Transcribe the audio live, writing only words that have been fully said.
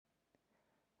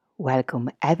Welcome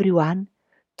everyone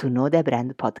to Know Their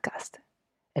Brand podcast,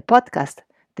 a podcast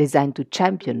designed to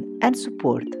champion and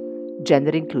support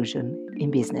gender inclusion in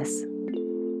business.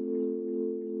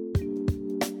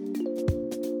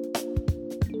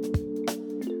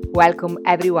 Welcome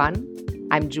everyone.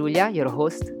 I'm Giulia, your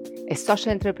host, a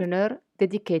social entrepreneur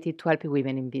dedicated to helping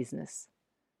women in business.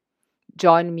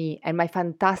 Join me and my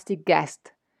fantastic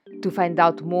guest to find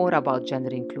out more about gender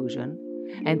inclusion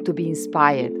and to be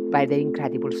inspired by their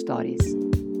incredible stories.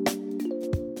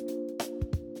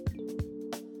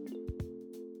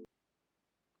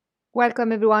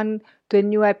 Welcome everyone to a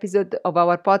new episode of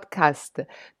our podcast.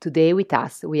 Today with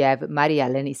us we have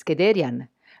Marie-Ellen Iskenderian.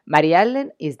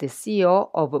 Marie-Ellen is the CEO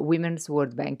of Women's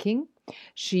World Banking.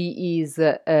 She is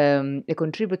a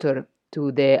contributor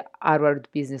to the Harvard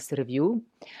Business Review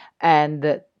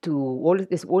and to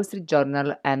Wall Street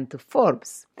Journal and to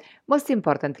Forbes. Most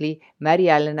importantly,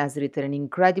 Marie-Ellen has written an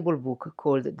incredible book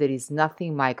called There is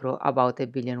Nothing Micro About a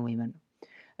Billion Women.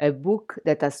 A book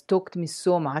that has taught me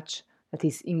so much, that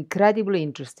is incredibly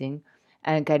interesting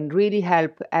and can really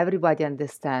help everybody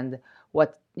understand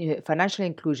what financial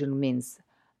inclusion means,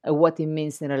 what it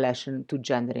means in relation to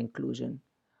gender inclusion.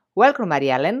 Welcome,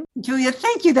 Marie-Ellen. Giulia,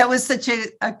 thank you. That was such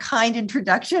a kind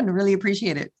introduction. Really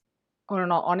appreciate it. Oh,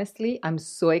 no, honestly, I'm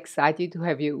so excited to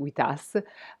have you with us.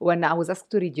 When I was asked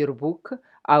to read your book,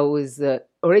 I was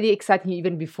already excited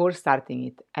even before starting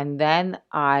it. And then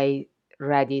I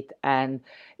read it, and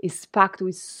it's packed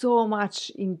with so much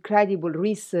incredible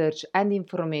research and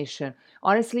information.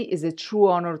 Honestly, it's a true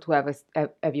honor to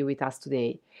have you with us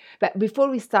today. But before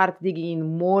we start digging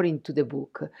in more into the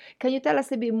book, can you tell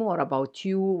us a bit more about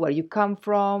you, where you come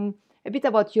from, a bit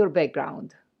about your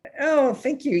background? Oh,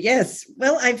 thank you. Yes.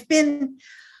 Well, it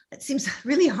seems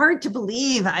really hard to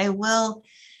believe. I will,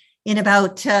 in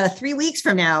about 3 weeks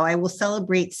from now, I will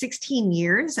celebrate 16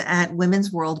 years at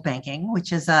Women's World Banking,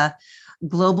 which is a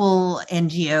global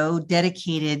NGO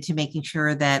dedicated to making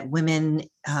sure that women,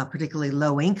 particularly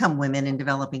low-income women in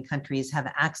developing countries,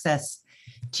 have access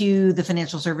to the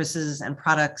financial services and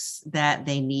products that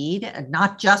they need,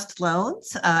 not just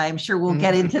loans. I'm sure we'll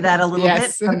get into that a little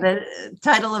bit from the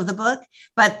title of the book,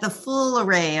 but the full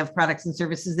array of products and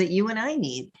services that you and I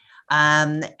need.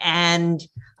 And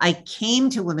I came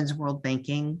to Women's World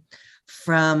Banking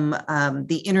from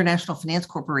the International Finance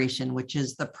Corporation, which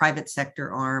is the private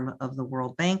sector arm of the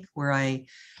World Bank, where I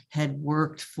had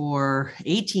worked for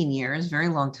 18 years, very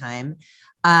long time.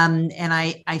 And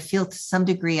I feel to some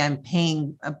degree I'm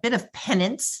paying a bit of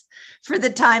penance for the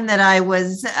time that I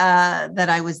was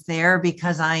there,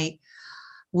 because I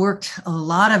worked a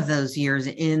lot of those years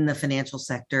in the financial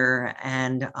sector,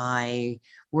 and I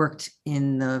worked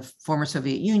in the former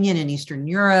Soviet Union in Eastern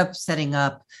Europe, setting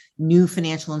up new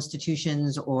financial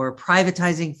institutions or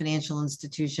privatizing financial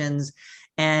institutions.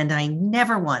 And I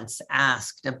never once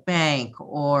asked a bank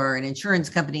or an insurance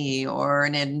company or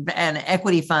an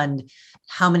equity fund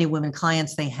how many women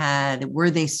clients they had. Were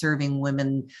they serving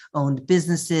women-owned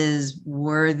businesses?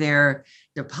 Were their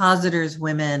depositors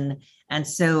women? And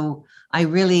so I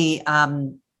really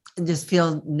just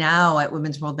feel now at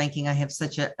Women's World Banking, I have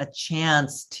such a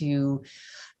chance to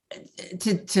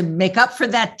make up for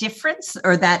that difference,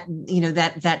 or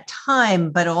that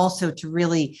time, but also to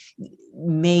really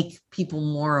make people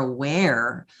more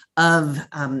aware of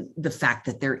the fact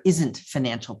that there isn't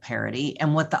financial parity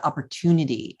and what the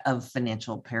opportunity of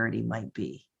financial parity might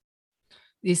be.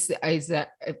 This is a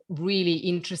really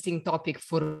interesting topic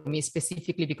for me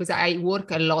specifically, because I work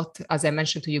a lot, as I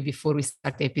mentioned to you before we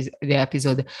start the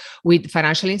episode, with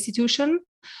financial institution,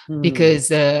 because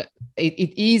it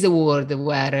is a world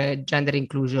where gender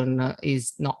inclusion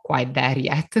is not quite there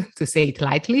yet, to say it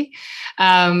lightly.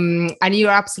 And you're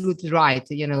absolutely right.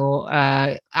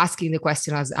 Asking the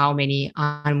question as how many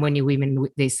women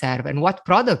they serve and what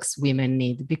products women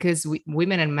need, because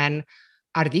women and men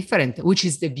are different, which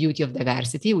is the beauty of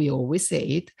diversity. We always say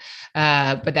it,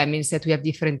 but that means that we have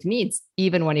different needs,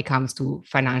 even when it comes to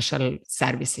financial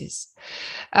services.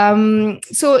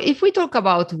 So if we talk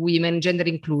about women, gender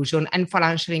inclusion and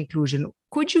financial inclusion,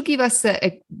 could you give us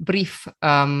a brief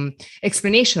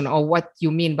explanation of what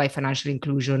you mean by financial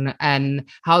inclusion, and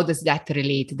how does that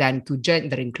relate then to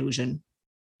gender inclusion?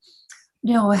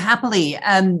 No, happily.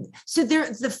 So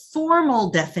the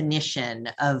formal definition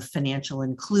of financial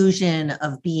inclusion,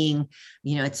 of being,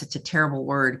 it's such a terrible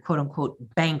word, quote unquote,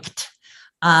 banked.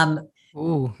 All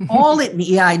it means,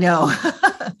 yeah, I know.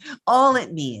 All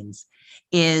it means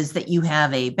is that you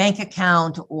have a bank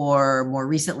account, or more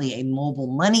recently, a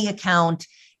mobile money account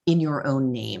in your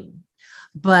own name.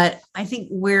 But I think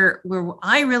where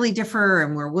I really differ,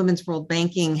 and where Women's World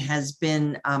Banking has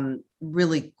been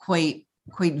really quite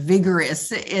quite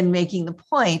vigorous in making the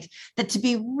point that to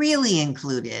be really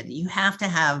included, you have to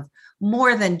have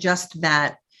more than just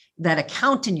that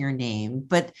account in your name,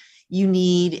 but you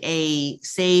need a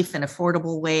safe and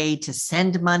affordable way to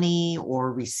send money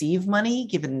or receive money,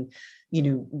 given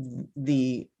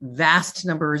the vast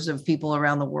numbers of people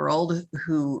around the world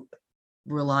who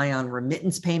rely on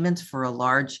remittance payments for a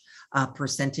large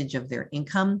percentage of their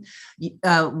income.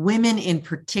 Women in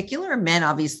particular, men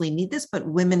obviously need this, but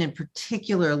women in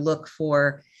particular look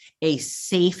for a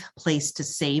safe place to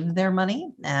save their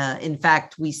money. In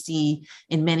fact, we see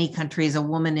in many countries a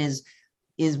woman is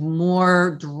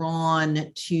more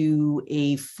drawn to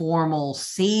a formal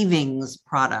savings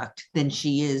product than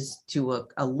she is to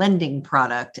a lending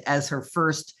product as her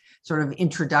first sort of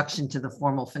introduction to the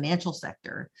formal financial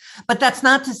sector. But that's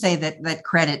not to say that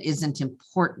credit isn't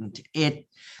important. It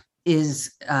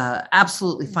is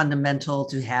absolutely fundamental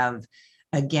to have,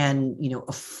 again,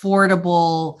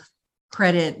 affordable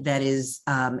credit that is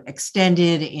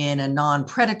extended in a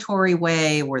non-predatory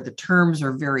way where the terms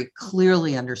are very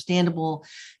clearly understandable,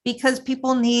 because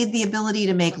people need the ability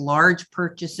to make large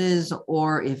purchases,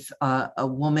 or if a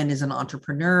woman is an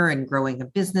entrepreneur and growing a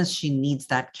business, she needs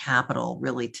that capital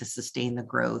really to sustain the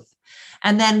growth.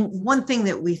 And then one thing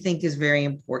that we think is very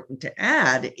important to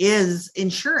add is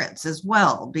insurance as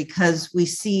well, because we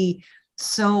see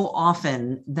so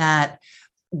often that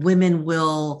women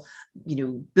will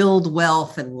build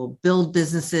wealth and will build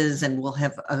businesses and will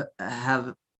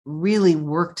have really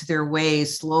worked their way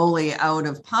slowly out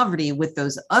of poverty with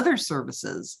those other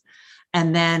services.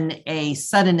 And then a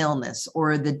sudden illness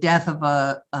or the death of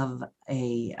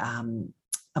a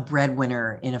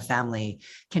breadwinner in a family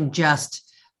can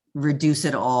just reduce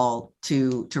it all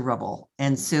to rubble.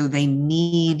 And so they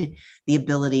need the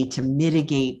ability to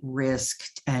mitigate risk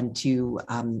and to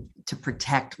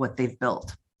protect what they've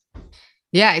built.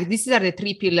 Yeah, these are the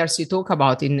three pillars you talk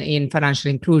about in financial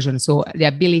inclusion. So the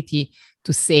ability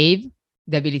to save,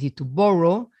 the ability to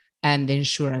borrow, and the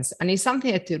insurance. And it's something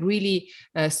that really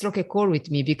struck a chord with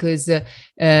me because,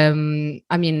 we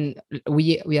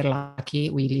are lucky.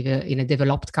 We live in a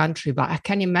developed country, but I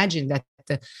can imagine that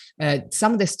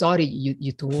some of the story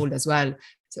you told as well.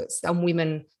 So some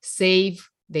women save,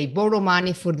 they borrow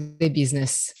money for the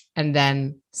business, and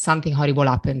then something horrible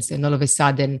happens. And all of a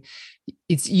sudden,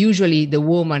 it's usually the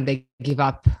woman that give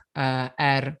up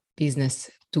her business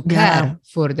to care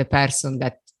for the person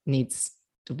that needs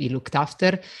to be looked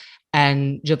after,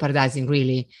 and jeopardizing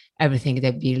really everything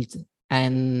they built.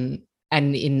 And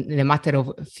in a matter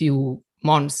of a few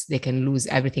months, they can lose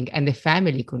everything, and the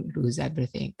family can lose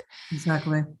everything.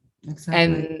 Exactly.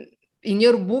 And in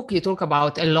your book, you talk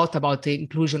about a lot about the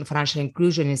inclusion, financial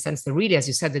inclusion, in the sense that really, as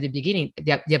you said at the beginning,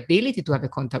 the ability to have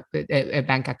a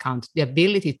bank account, the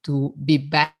ability to be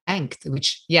banked,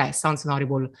 which, sounds an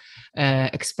horrible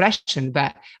expression,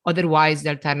 but otherwise the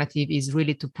alternative is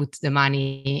really to put the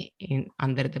money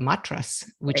under the mattress,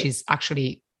 which is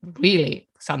actually really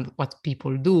what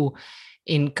people do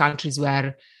in countries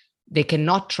where they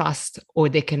cannot trust or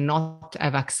they cannot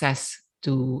have access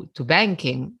to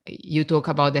banking. You talk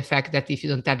about the fact that if you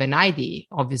don't have an ID,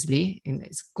 obviously,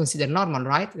 it's considered normal,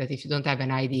 right? That if you don't have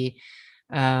an ID,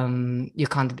 you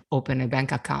can't open a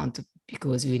bank account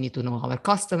because we need to know our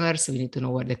customers, we need to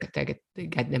know where they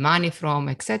get the money from,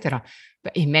 etc.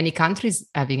 But in many countries,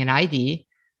 having an ID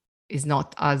is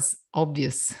not as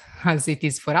obvious as it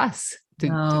is for us to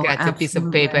get a piece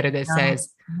of paper that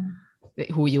says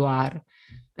who you are.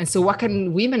 And so what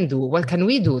can women do? What can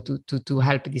we do to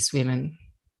help these women?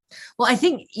 Well, I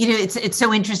think, it's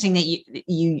so interesting that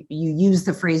you use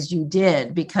the phrase you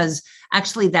did, because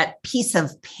actually that piece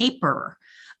of paper,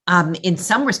 in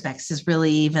some respects, is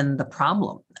really even the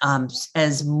problem.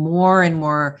 As more and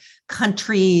more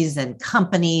countries and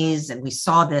companies, and we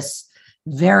saw this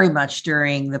very much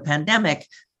during the pandemic,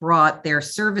 brought their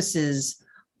services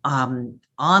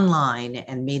online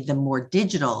and made them more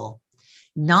digital,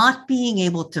 not being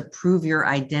able to prove your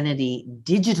identity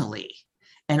digitally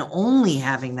and only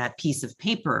having that piece of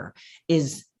paper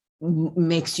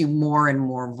makes you more and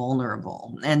more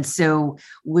vulnerable. And so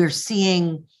we're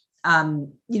seeing,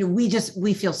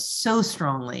 we feel so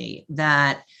strongly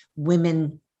that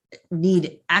women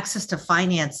need access to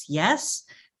finance, yes,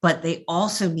 but they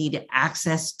also need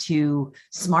access to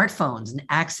smartphones and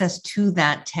access to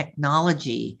that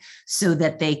technology so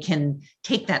that they can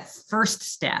take that first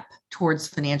step towards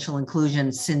financial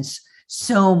inclusion, since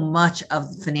so much of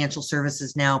financial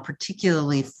services now,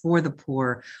 particularly for the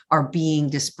poor, are being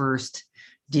dispersed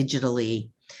digitally.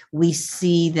 We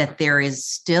see that there is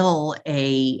still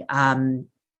a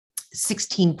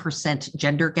 16%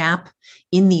 gender gap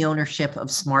in the ownership of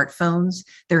smartphones.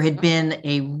 There had been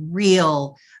a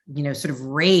real, sort of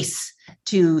race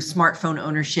to smartphone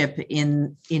ownership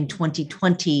in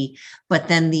 2020, but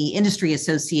then the industry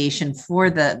association for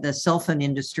the cell phone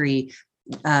industry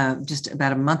just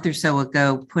about a month or so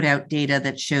ago put out data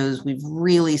that shows we've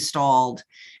really stalled,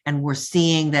 and we're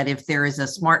seeing that if there is a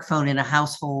smartphone in a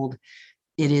household,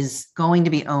 it is going to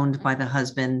be owned by the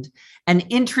husband. And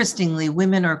interestingly,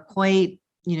 women are quite,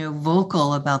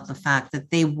 vocal about the fact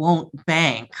that they won't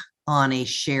bank on a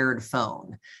shared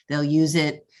phone. They'll use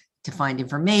it to find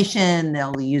information,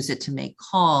 they'll use it to make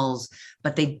calls,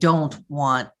 but they don't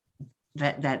want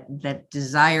that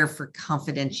desire for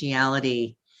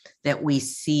confidentiality that we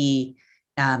see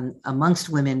amongst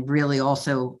women really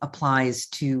also applies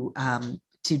to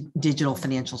digital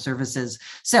financial services.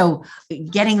 So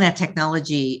getting that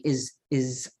technology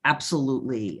is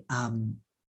absolutely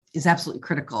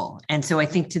critical. And so I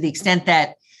think to the extent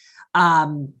that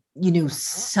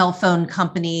cell phone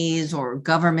companies or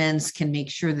governments can make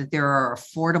sure that there are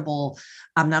affordable,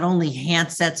 not only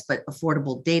handsets, but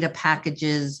affordable data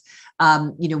packages.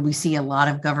 We see a lot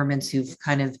of governments who've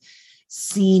kind of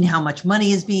seen how much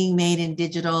money is being made in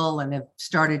digital and have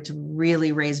started to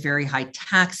really raise very high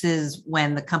taxes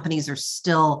when the companies are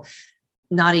still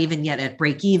not even yet at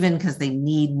break even because they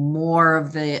need more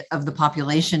of the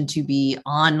population to be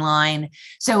online.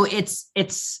 So it's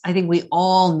I think we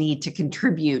all need to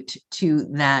contribute to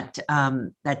that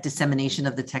dissemination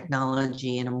of the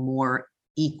technology in a more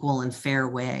equal and fair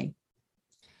way.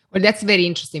 Well, that's very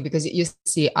interesting because you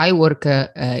see, I work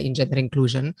in gender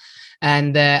inclusion,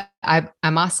 and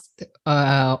I'm asked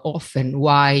often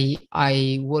why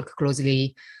I work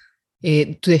closely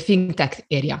to the fintech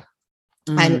area.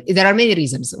 And there are many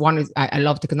reasons. One is I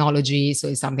love technology, so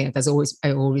it's something that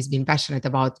I've always been passionate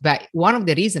about. But one of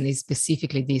the reasons is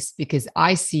specifically this, because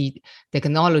I see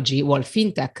technology,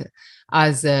 fintech,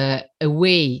 as a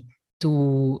way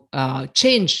to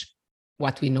change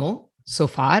what we know so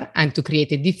far and to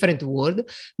create a different world.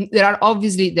 There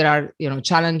are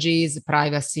challenges,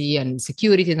 privacy and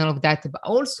security and all of that, but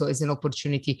also as an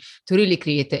opportunity to really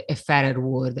create a fairer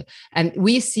world. And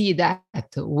we see that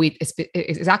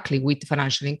with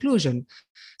financial inclusion.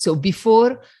 So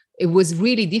before, it was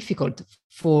really difficult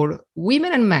for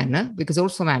women and men, because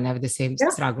also men have the same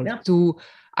struggle, to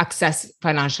access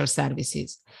financial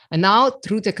services. And now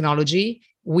through technology,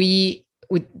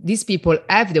 these people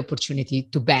have the opportunity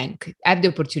to bank, have the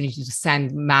opportunity to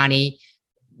send money,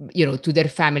 to their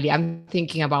family. I'm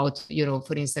thinking about,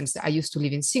 for instance, I used to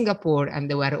live in Singapore, and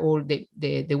there were all the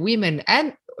women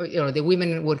and, the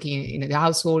women working in the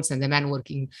households and the men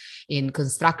working in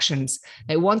constructions.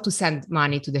 They want to send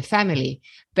money to the family,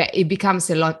 but it becomes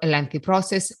a lengthy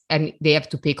process, and they have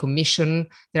to pay commission.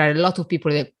 There are a lot of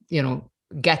people that,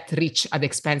 get rich at the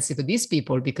expense of these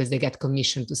people because they get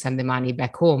commission to send the money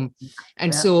back home.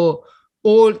 And so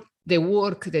all the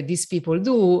work that these people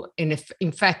do,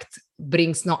 in fact,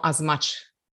 brings not as much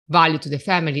value to the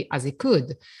family as it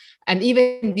could. And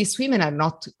even these women are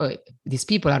not, these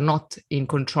people are not in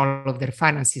control of their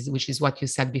finances, which is what you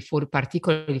said before,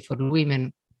 particularly for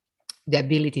women, the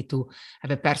ability to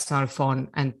have a personal phone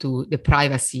and to the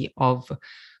privacy of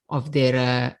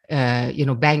their,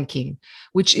 banking,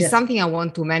 which is something I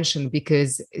want to mention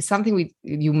because it's something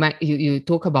you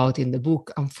talk about in the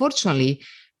book. Unfortunately,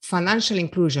 financial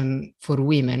inclusion for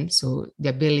women, so the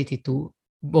ability to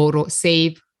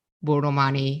borrow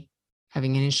money,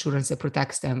 having an insurance that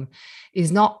protects them,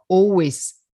 is not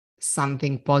always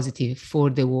something positive for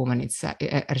the woman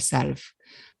herself,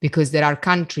 because there are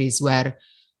countries where,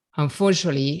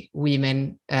 unfortunately,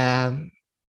 women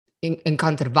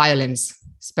encounter violence,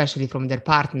 especially from their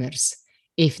partners,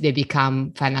 if they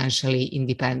become financially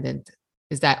independent.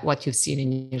 Is that what you've seen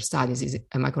in your studies?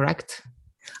 Am I correct?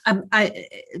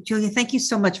 Julia, thank you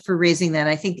so much for raising that.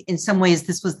 I think in some ways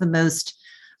this was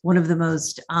one of the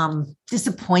most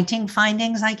disappointing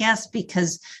findings, I guess,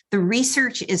 because the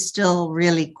research is still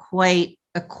really quite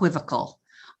equivocal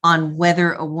on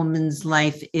whether a woman's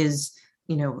life is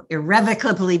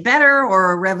irrevocably better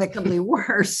or irrevocably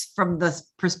worse from the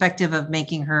perspective of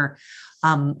making her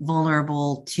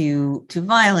vulnerable to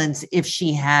violence if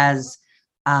she has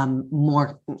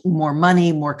more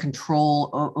money, more control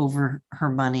over her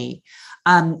money.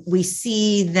 We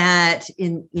see that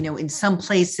in some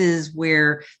places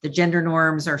where the gender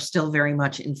norms are still very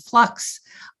much in flux,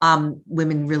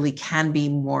 women really can be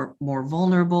more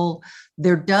vulnerable.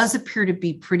 There does appear to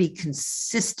be pretty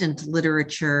consistent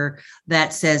literature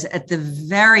that says, at the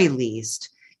very least,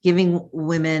 giving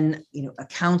women,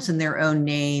 accounts in their own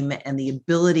name and the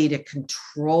ability to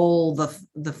control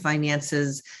the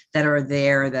finances that are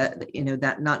there,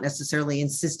 that not necessarily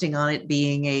insisting on it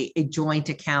being a joint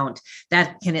account,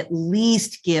 that can at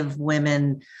least give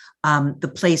women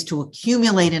the place to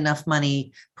accumulate enough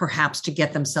money, perhaps to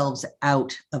get themselves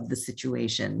out of the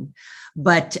situation.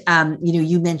 But,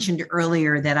 you mentioned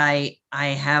earlier that I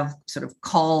have sort of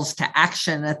calls to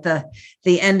action at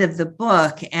the end of the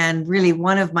book. And really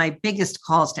one of my biggest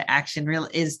calls to action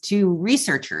is to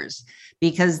researchers,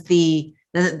 because the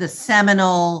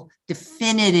seminal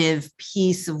definitive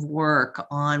piece of work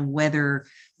on whether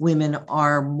women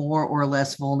are more or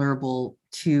less vulnerable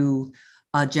to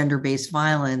gender-based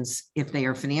violence, if they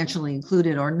are financially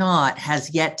included or not,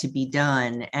 has yet to be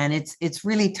done. And it's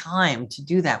really time to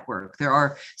do that work. There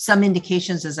are some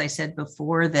indications, as I said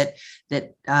before, that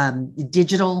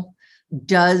digital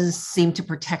does seem to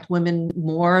protect women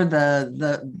more.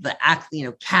 The act,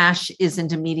 cash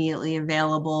isn't immediately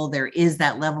available. There is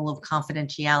that level of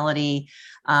confidentiality.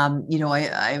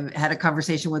 I had a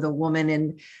conversation with a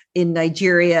woman in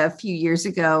Nigeria a few years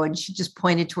ago, and she just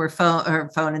pointed to her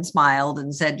phone and smiled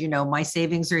and said, my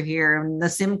savings are here and the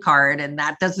SIM card, and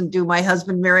that doesn't do my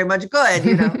husband very much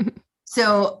good,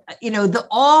 So,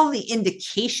 all the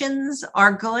indications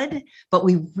are good, but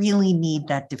we really need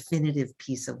that definitive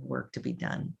piece of work to be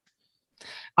done.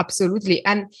 Absolutely.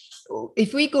 And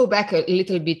if we go back a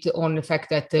little bit on the fact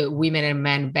that women and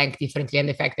men bank differently, and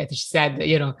the fact that she said,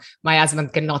 my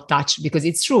husband cannot touch, because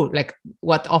it's true, like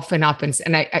what often happens.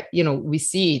 And I we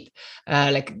see it,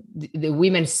 like the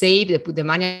women save, they put the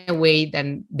money away,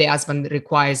 then the husband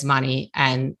requires money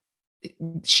and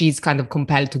she's kind of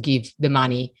compelled to give the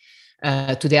money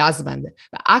to the husband.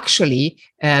 But actually,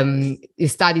 the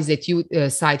studies that you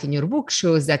cite in your book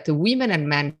shows that the women and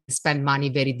men spend money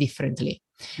very differently.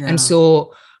 Yeah. And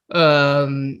so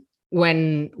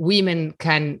when women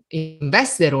can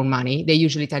invest their own money, they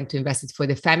usually tend to invest it for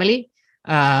the family,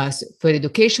 for the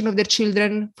education of their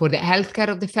children, for the healthcare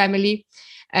of the family.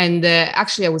 And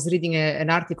actually, I was reading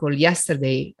an article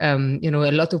yesterday. A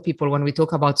lot of people, when we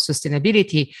talk about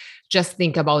sustainability, just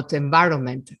think about the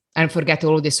environment and forget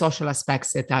all the social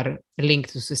aspects that are linked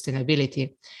to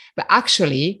sustainability. But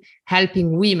actually,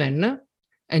 helping women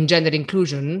and gender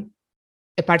inclusion,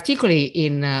 particularly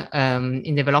in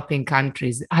developing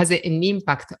countries, has an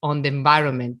impact on the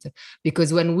environment,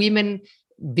 because when women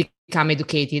become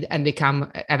educated and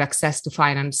have access to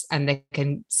finance, and they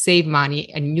can save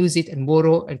money and use it and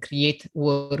borrow and create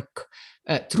work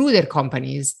through their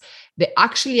companies, they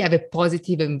actually have a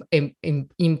positive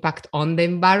impact on the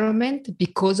environment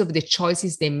because of the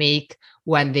choices they make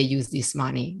when they use this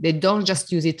money. They don't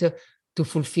just use it to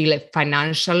fulfill a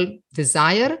financial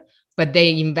desire, but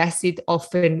they invest it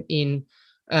often in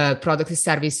products and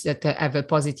services that have a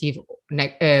positive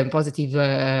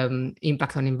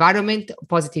impact on environment,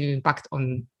 positive impact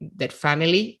on their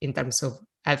family in terms of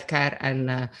healthcare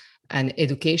and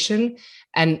education.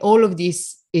 And all of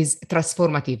this is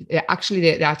transformative.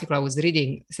 Actually, the article I was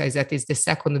reading says that it's the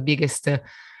second biggest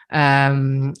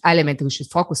element we should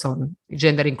focus on,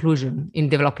 gender inclusion in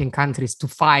developing countries to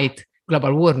fight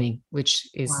global warming, which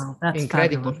is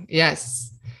incredible. Fabulous.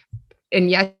 Yes. And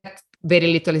yet very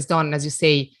little is done. As you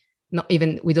say,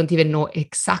 we don't even know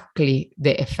exactly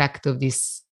the effect of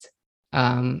this,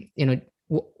 gender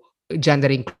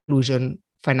inclusion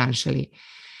financially.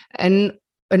 And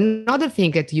another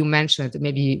thing that you mentioned,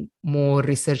 maybe more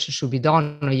research should be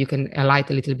done, or you can highlight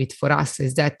a little bit for us,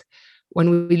 is that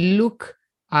when we look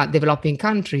at developing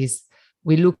countries,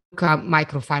 we look at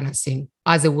microfinancing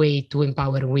as a way to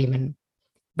empower women.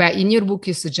 But in your book,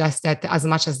 you suggest that as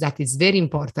much as that is very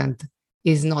important,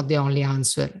 is not the only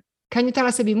answer. Can you tell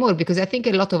us a bit more? Because I think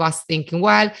a lot of us thinking,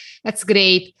 well, that's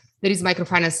great. There is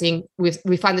microfinancing.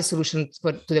 We found a solution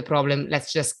to the problem.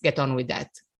 Let's just get on with that.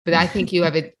 But I think you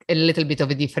have a little bit of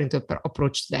a different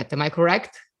approach to that. Am I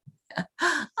correct?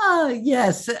 Oh,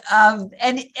 yes.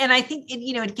 And I think,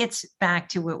 it gets back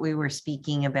to what we were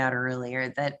speaking about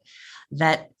earlier,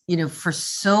 that for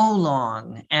so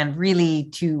long, and really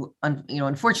to,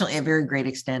 unfortunately, a very great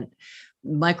extent,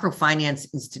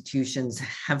 microfinance institutions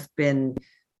have been,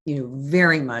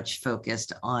 very much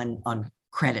focused on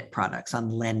credit products, on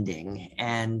lending,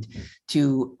 and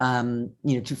to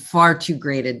far too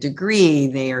great a degree,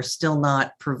 they are still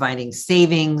not providing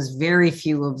savings. Very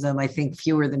few of them, I think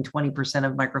fewer than 20%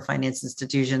 of microfinance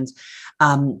institutions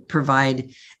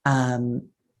provide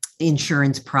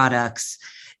insurance products.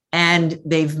 And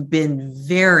they've been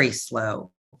very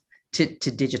slow to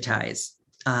digitize.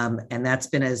 And that's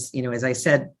been, as I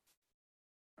said,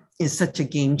 is such a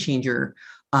game changer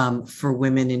for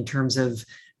women in terms of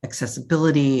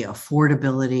accessibility,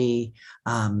 affordability,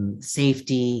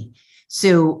 safety.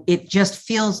 So it just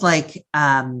feels like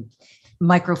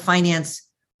microfinance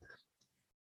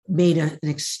made an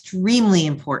extremely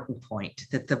important point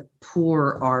that the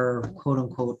poor are quote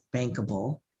unquote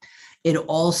bankable. It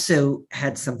also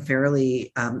had some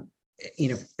fairly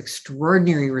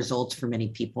extraordinary results for many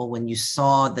people when you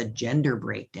saw the gender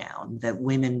breakdown, that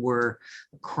women were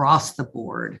across the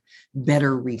board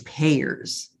better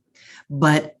repayers.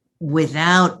 But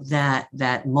without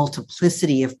that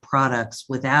multiplicity of products,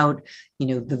 without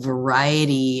the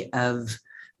variety of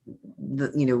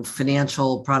the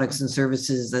financial products and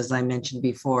services, as I mentioned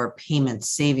before, payments,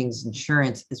 savings,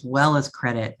 insurance, as well as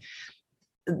credit,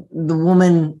 the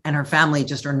woman and her family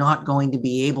just are not going to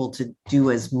be able to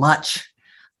do as much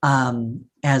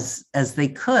as they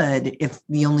could if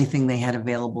the only thing they had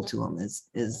available to them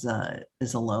is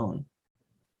a loan.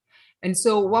 And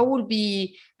so, what would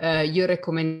be your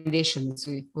recommendations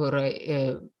for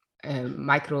a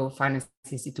microfinance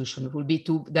institution? Would be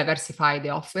to diversify the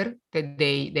offer that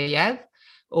they have,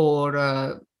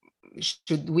 or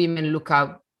should women look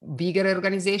at bigger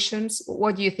organizations?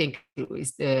 What do you think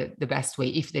is the best way,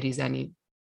 if there is any?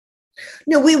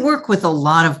 No, we work with a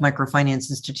lot of microfinance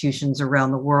institutions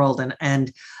around the world,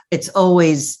 and it's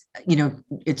always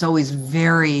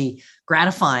very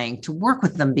gratifying to work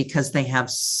with them because they have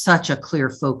such a clear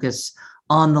focus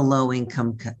on the low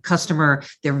income customer.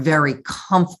 They're very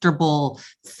comfortable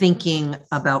thinking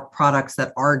about products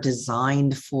that are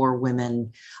designed for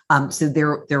women. So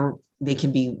they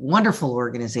can be wonderful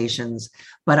organizations,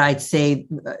 but I'd say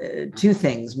two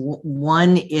things.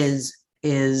 One is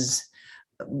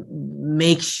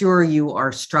make sure you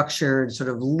are structured sort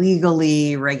of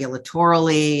legally,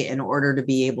 regulatorily, in order to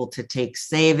be able to take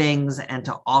savings and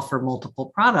to offer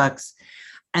multiple products,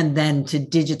 and then to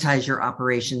digitize your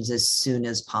operations as soon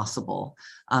as possible.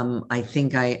 I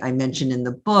think I mentioned in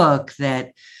the book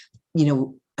that,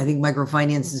 I think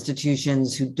microfinance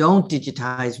institutions who don't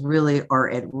digitize really are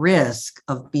at risk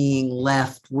of being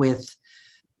left with,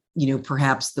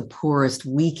 perhaps the poorest,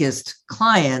 weakest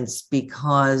clients,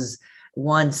 because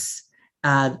once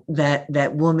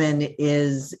that woman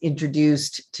is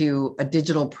introduced to a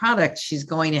digital product, she's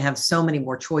going to have so many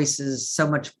more choices, so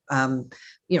much,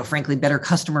 frankly, better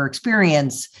customer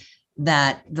experience,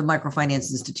 that the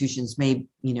microfinance institutions may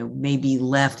be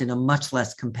left in a much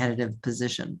less competitive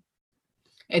position.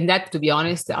 And that, to be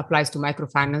honest, applies to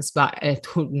microfinance, but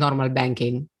to normal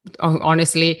banking.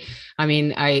 Honestly, I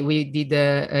mean, we did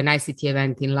an ICT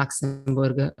event in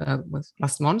Luxembourg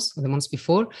last month, or the month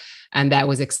before, and that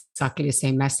was exactly the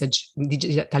same message.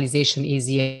 Digitalization is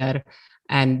here,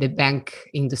 and the bank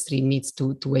industry needs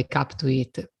to wake up to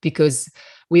it, because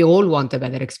we all want a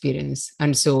better experience.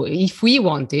 And so if we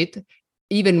want it,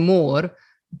 even more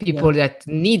people that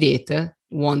need it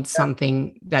want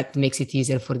something that makes it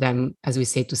easier for them, as we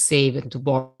say, to save and to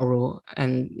borrow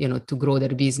and, to grow their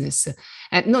business,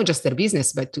 and not just their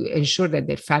business, but to ensure that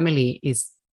their family is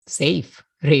safe,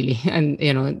 really, and,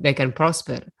 they can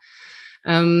prosper.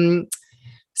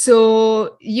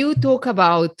 So you talk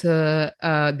about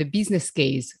the business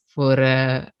case for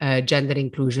gender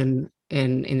inclusion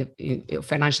in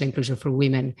financial inclusion for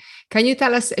women. Can you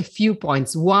tell us a few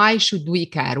points? Why should we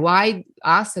care? Why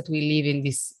us, that we live in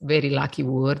this very lucky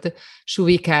world, should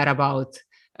we care about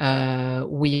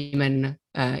women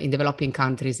in developing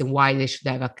countries, and why they should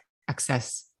have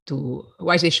access to,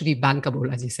 why they should be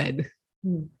bankable, as you said?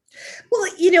 Well,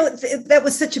 that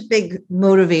was such a big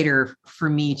motivator for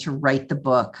me to write the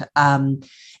book. And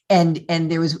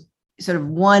there was sort of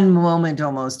one moment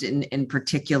almost in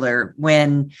particular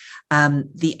when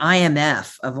the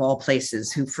IMF, of all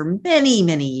places, who for many,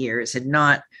 many years had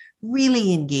not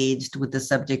really engaged with the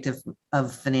subject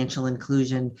of financial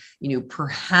inclusion,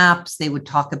 perhaps they would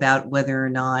talk about whether or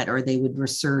not, or they would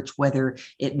research whether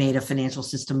it made a financial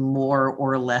system more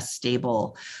or less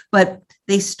stable. But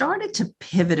they started to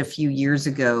pivot a few years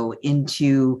ago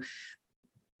into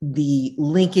the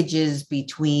linkages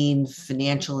between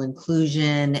financial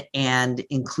inclusion and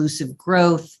inclusive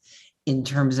growth in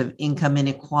terms of income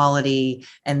inequality,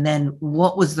 and then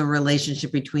what was the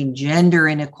relationship between gender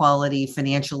inequality,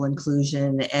 financial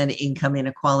inclusion, and income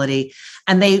inequality.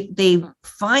 And they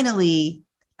finally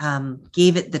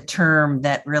gave it the term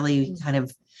that really kind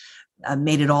of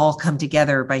made it all come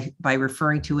together by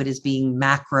referring to it as being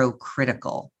macro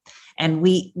critical. And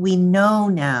we know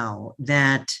now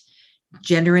that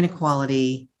gender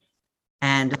inequality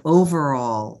and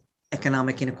overall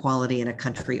economic inequality in a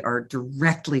country are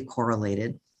directly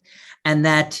correlated, and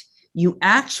that you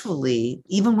actually,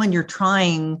 even when you're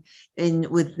trying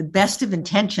with the best of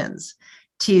intentions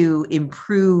to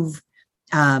improve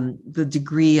the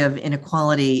degree of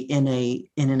inequality in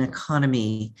an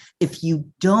economy if you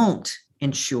don't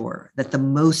ensure that the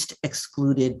most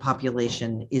excluded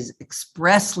population is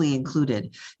expressly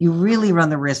included. You really run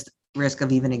the risk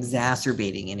of even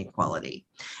exacerbating inequality.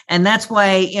 And that's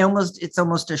why it's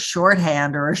almost a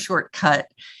shorthand or a shortcut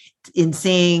in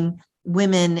saying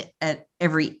women at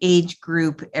every age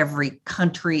group, every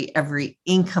country, every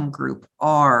income group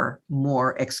are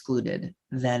more excluded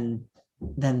than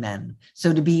men.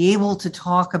 So to be able to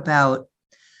talk about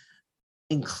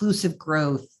inclusive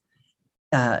growth,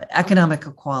 economic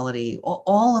equality,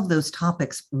 all of those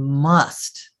topics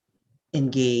must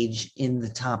engage in the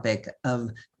topic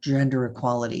of gender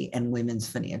equality and women's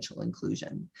financial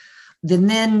inclusion.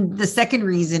 Then the second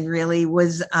reason really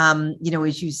was,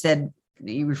 as you said,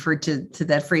 you referred to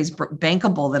that phrase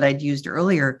bankable that I'd used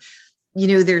earlier.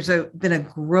 There's been a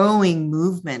growing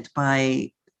movement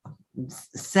by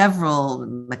several,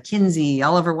 McKinsey,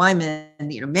 Oliver Wyman,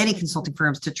 many consulting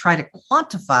firms to try to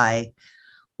quantify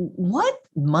what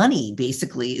money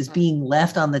basically is being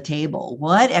left on the table,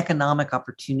 what economic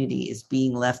opportunity is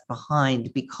being left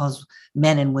behind because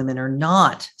men and women are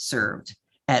not served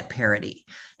at parity.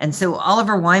 And so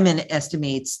Oliver Wyman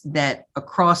estimates that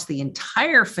across the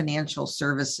entire financial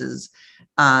services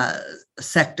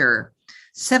sector,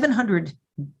 $700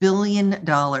 billion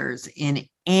in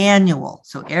annual,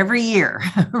 so every year,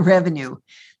 revenue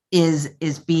is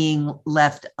being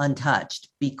left untouched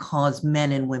because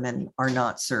men and women are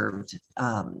not served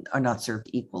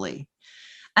equally.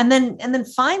 And then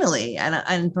finally,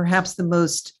 and perhaps the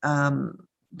most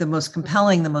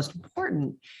compelling, the most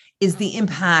important, is the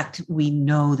impact we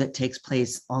know that takes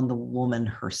place on the woman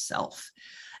herself.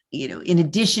 In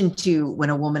addition to when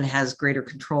a woman has greater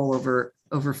control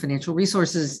over financial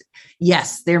resources,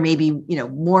 yes, there may be,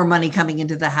 more money coming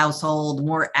into the household,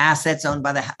 more assets owned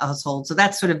by the household. So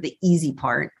that's sort of the easy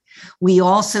part. We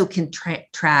also can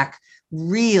track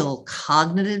real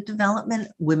cognitive development.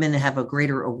 Women have a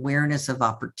greater awareness of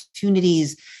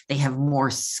opportunities. They have more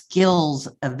skills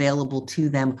available to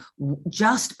them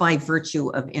just by virtue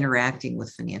of interacting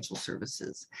with financial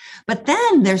services. But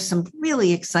then there's some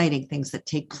really exciting things that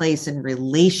take place in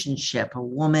relationship, a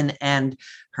woman and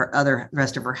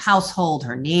rest of her household,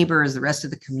 her neighbors, the rest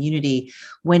of the community.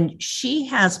 When she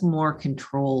has more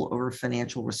control over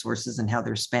financial resources and how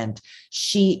they're spent,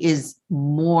 she is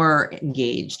more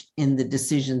engaged in the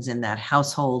decisions in that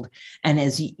household. And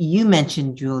as you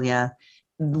mentioned, Julia,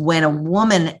 when a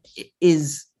woman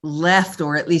is left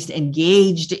or at least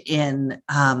engaged in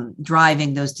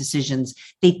driving those decisions,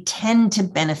 they tend to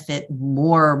benefit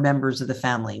more members of the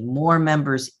family. More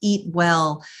members eat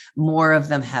well, more of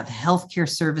them have healthcare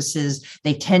services.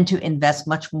 They tend to invest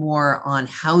much more on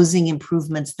housing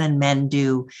improvements than men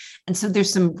do. And so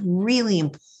there's some really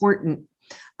important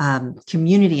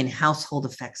community and household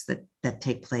effects that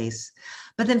take place.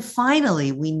 But then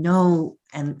finally, we know,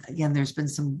 and again, there's been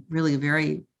some really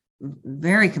very,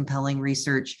 very compelling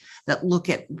research that look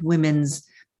at women's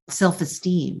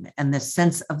self-esteem and the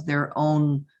sense of their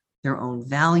own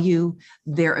value,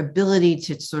 their ability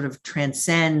to sort of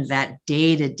transcend that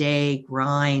day-to-day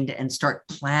grind and start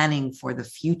planning for the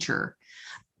future.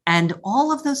 And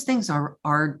all of those things are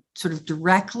sort of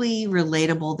directly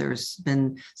relatable. There's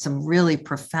been some really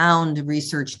profound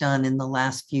research done in the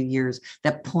last few years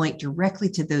that point directly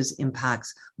to those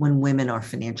impacts when women are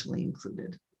financially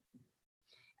included.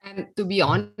 And to be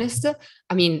honest,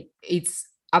 it's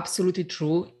absolutely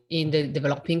true in the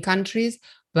developing countries,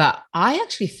 but I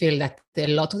actually feel that a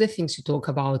lot of the things you talk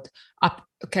about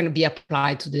can be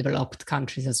applied to developed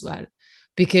countries as well,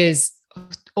 because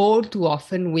all too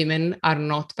often women are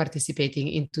not participating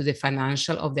into the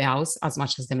financial of the house as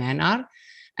much as the men are.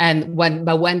 And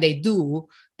when they do,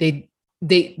 their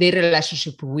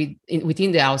relationship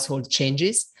within the household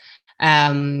changes.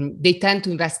 They tend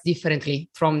to invest differently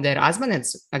from their husband. And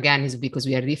again, is because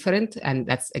we are different, and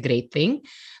that's a great thing.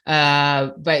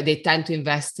 But they tend to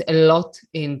invest a lot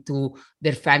into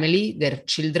their family, their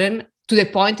children, to the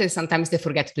point that sometimes they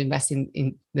forget to invest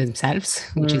in themselves,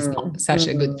 which is not such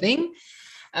a good thing.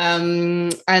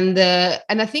 And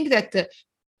I think that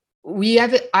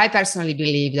I personally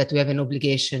believe that we have an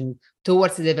obligation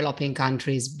towards the developing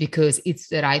countries because it's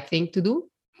the right thing to do,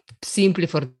 simply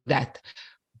for that.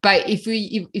 But if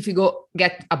we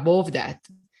get above that,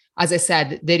 as I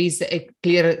said, there is a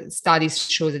clear studies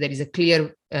show that there is a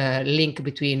clear link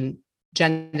between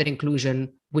gender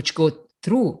inclusion, which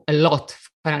through a lot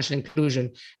financial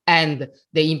inclusion and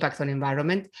the impact on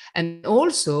environment, and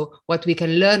also what we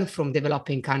can learn from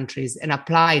developing countries and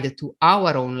apply it to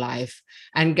our own life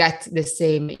and get the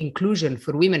same inclusion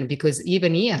for women, because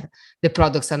even here the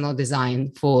products are not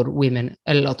designed for women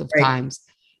a lot of times.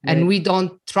 And we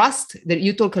don't trust that.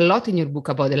 You talk a lot in your book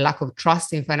about the lack of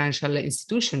trust in financial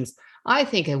institutions. I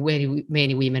think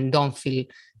many women don't feel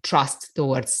trust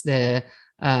towards the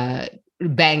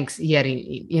banks here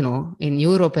in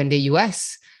Europe and the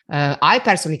US. I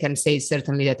personally can say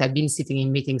certainly that I've been sitting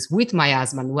in meetings with my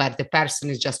husband where the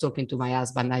person is just talking to my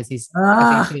husband as he's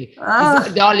essentially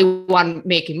is the only one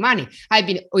making money. I've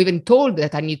been even told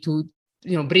that I need to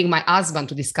bring my husband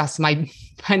to discuss my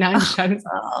financials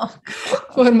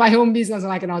for my own business. I'm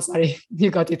like, no, sorry,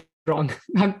 you got it wrong.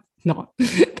 No,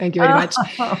 thank you very much.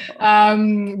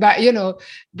 But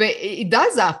it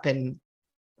does happen.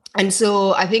 And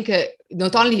so I think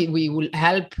not only we will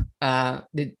help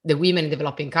the women in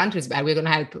developing countries, but we're going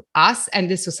to help us and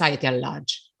the society at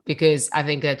large, because I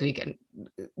think that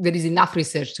there is enough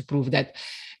research to prove that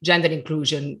gender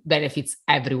inclusion benefits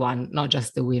everyone, not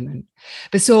just the women.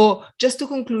 But so just to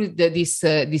conclude this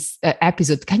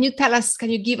episode, can you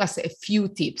give us a few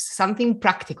tips, something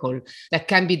practical that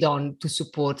can be done to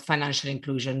support financial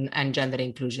inclusion and gender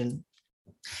inclusion?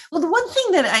 Well, the one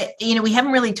thing that we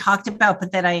haven't really talked about,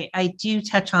 but that I do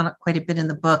touch on quite a bit in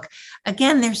the book,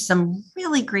 again, there's some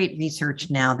really great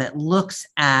research now that looks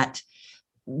at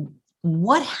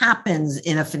what happens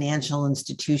in a financial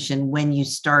institution when you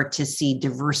start to see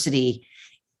diversity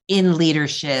in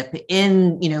leadership,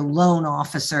 in loan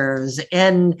officers,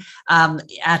 and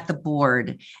at the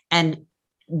board, and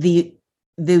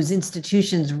those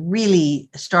institutions really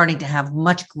starting to have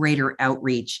much greater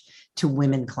outreach to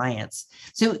women clients.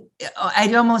 So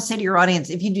I'd almost say to your audience,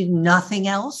 if you do nothing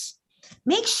else,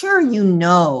 make sure you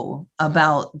know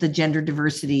about the gender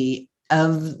diversity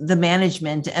of the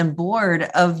management and board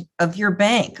of your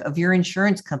bank, of your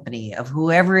insurance company, of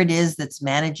whoever it is that's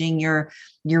managing your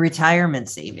retirement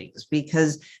savings,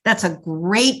 because that's a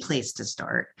great place to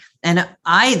start. And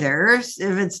either, if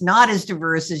it's not as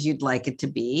diverse as you'd like it to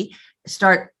be,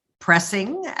 start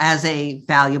pressing as a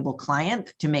valuable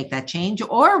client to make that change,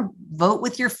 or vote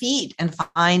with your feet and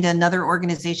find another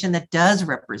organization that does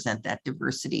represent that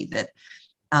diversity, that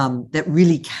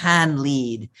really can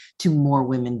lead to more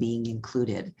women being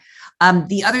included.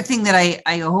 The other thing that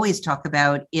I always talk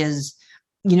about is,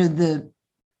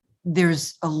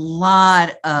 there's a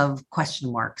lot of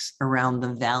question marks around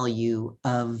the value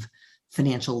of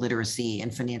financial literacy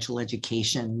and financial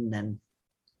education, and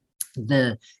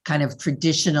the kind of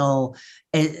traditional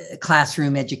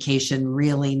classroom education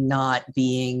really not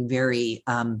being very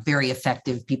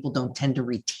effective. People don't tend to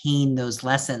retain those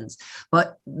lessons,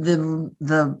 but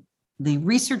the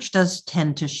research does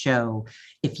tend to show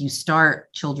if you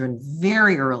start children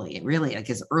very early, really like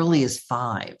as early as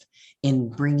 5, in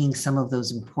bringing some of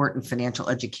those important financial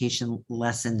education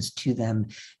lessons to them,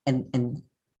 and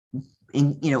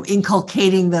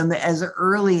inculcating them as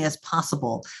early as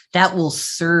possible, that will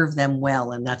serve them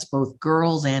well. And that's both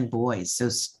girls and boys. So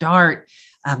start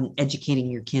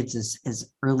educating your kids as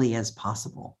early as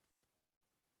possible.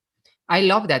 I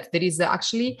love that. There is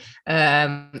actually,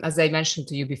 as I mentioned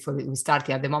to you before we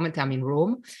started, at the moment I'm in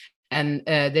Rome, and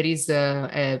there is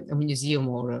a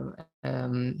museum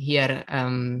here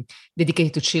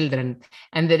dedicated to children,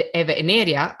 and they have an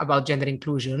area about gender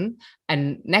inclusion,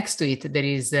 and next to it there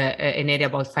is an area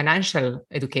about financial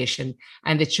education,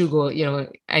 and the two go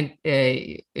end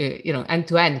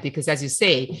to end, because as you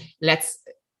say,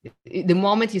 the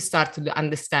moment you start to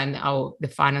understand how the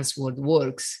finance world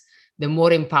works, the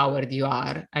more empowered you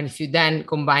are. And if you then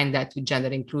combine that with gender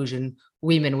inclusion,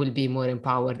 women will be more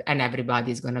empowered, and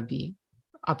everybody is going to be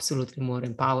absolutely more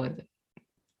empowered.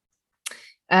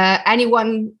 Any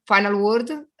one final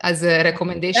word as a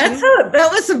recommendation? That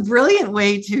was a brilliant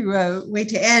way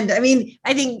to end. I mean,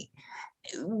 I think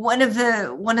one of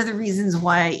the reasons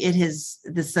why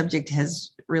this subject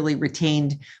has really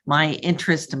retained my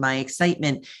interest and my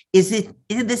excitement is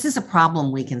this is a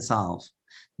problem we can solve.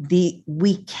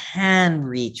 We can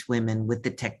reach women with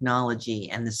the technology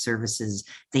and the services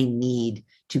they need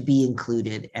to be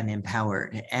included and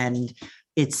empowered. And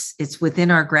it's within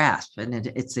our grasp, and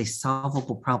it's a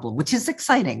solvable problem, which is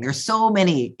exciting. There's so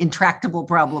many intractable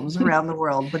problems around the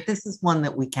world, but this is one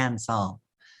that we can solve.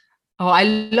 Oh, I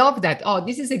love that. Oh,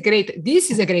 this is a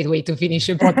great way to finish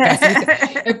a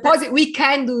podcast. We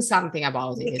can do something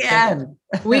about it.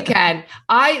 We can.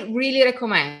 I really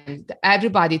recommend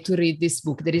everybody to read this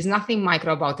book. There is nothing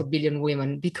micro about 1 billion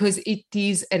women, because it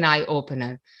is an eye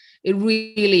opener. It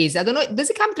really is. I don't know.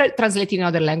 Does it come translated in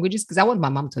other languages? Because I want my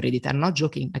mom to read it. I'm not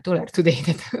joking. I told her today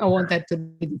that I want her to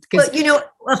read it.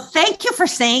 Well, thank you for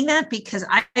saying that, because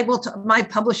my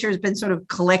publisher has been sort of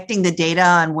collecting the data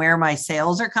on where my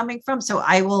sales are coming from. So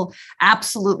I will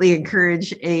absolutely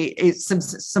encourage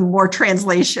some more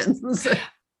translations.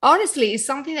 Honestly, it's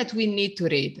something that we need to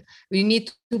read. We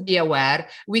need to be aware.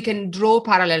 We can draw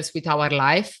parallels with our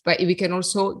life, but it can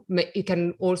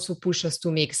also push us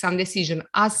to make some decision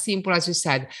as simple as you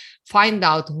said. Find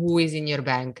out who is in your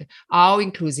bank, how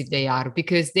inclusive they are,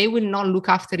 because they will not look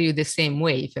after you the same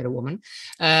way if you're a woman,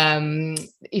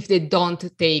 if they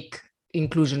don't take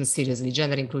inclusion seriously,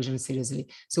 gender inclusion seriously.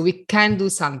 So we can do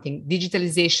something.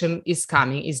 Digitalization is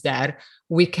coming, is there.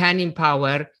 We can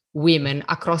empower women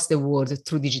across the world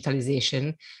through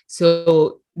digitalization.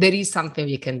 So there is something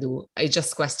we can do. It's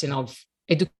just a question of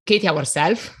educating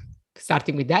ourselves,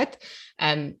 starting with that,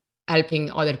 and helping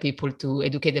other people to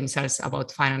educate themselves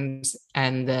about finance,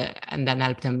 and then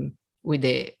help them with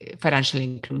the financial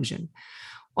inclusion.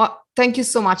 Well, thank you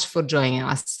so much for joining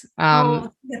us.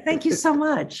 Thank you so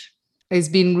much. It's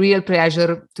been real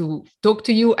pleasure to talk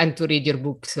to you and to read your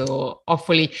book. So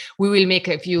hopefully we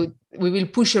will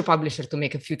push your publisher to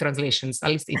make a few translations, at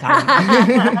least Italian.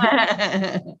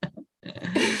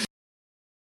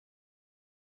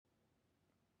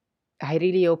 I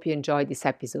really hope you enjoyed this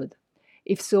episode.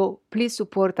 If so, please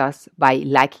support us by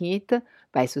liking it,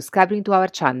 by subscribing to our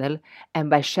channel, and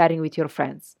by sharing with your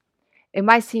friends. It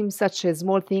might seem such a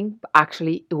small thing, but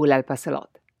actually it will help us a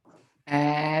lot.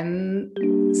 And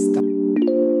stop.